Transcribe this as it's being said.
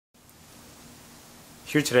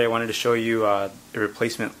Here today I wanted to show you a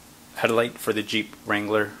replacement headlight for the Jeep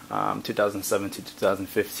Wrangler 2007 to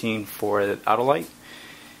 2015 for the auto light.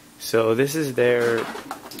 So this is their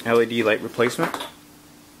LED light replacement.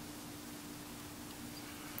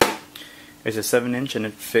 It's a 7-inch and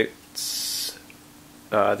it fits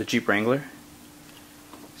the Jeep Wrangler.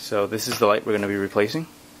 So this is the light we're going to be replacing.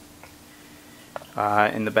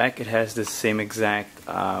 In the back it has the same exact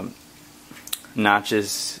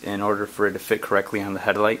notches in order for it to fit correctly on the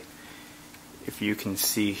headlight. If you can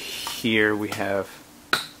see here, we have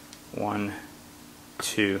 1,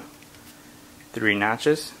 2, 3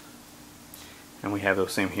 notches, and we have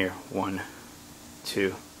those same here, 1,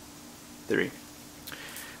 2, 3.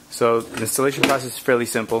 So the installation process is fairly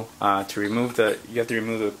simple. You have to remove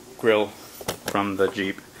the grill from the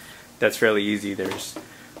Jeep. That's fairly easy. There's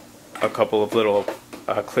a couple of little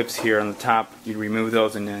clips here on the top. You remove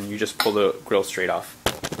those and then you just pull the grill straight off.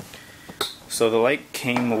 So the light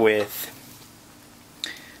came with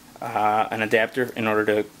an adapter in order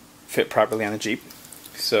to fit properly on the Jeep.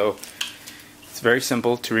 So it's very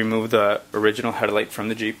simple to remove the original headlight from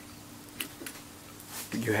the Jeep.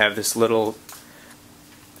 You have this little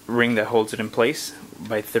ring that holds it in place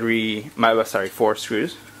by 4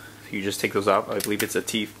 screws. You just take those out. I believe it's a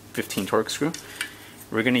T15 Torx screw.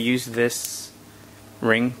 We're going to use this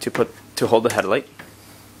ring to hold the headlight.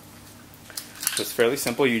 So it's fairly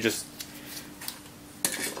simple. You just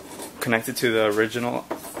connect it to the original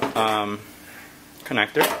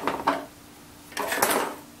connector.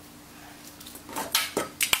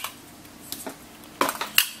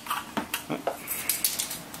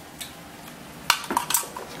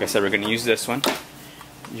 Like I said, we're going to use this one.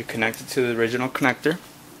 You connect it to the original connector,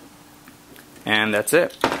 and that's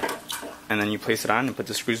it. And then you place it on and put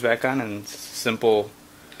the screws back on, and it's a simple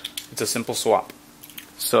swap.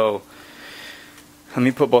 So let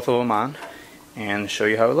me put both of them on and show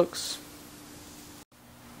you how it looks.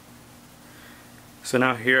 So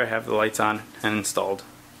now here I have the lights on and installed.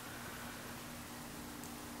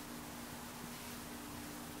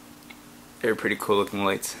 They're pretty cool looking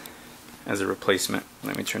lights as a replacement.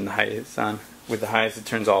 Let me turn the highest on. With the highest it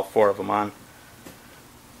turns all 4 of them on.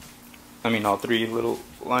 I mean all 3 little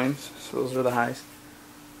lines, so those are the highs.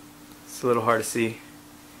 It's a little hard to see,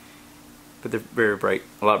 but they're very bright,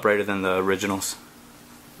 a lot brighter than the originals.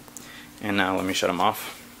 And now let me shut them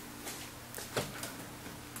off.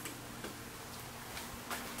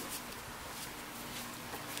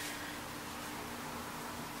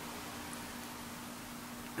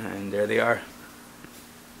 And there they are.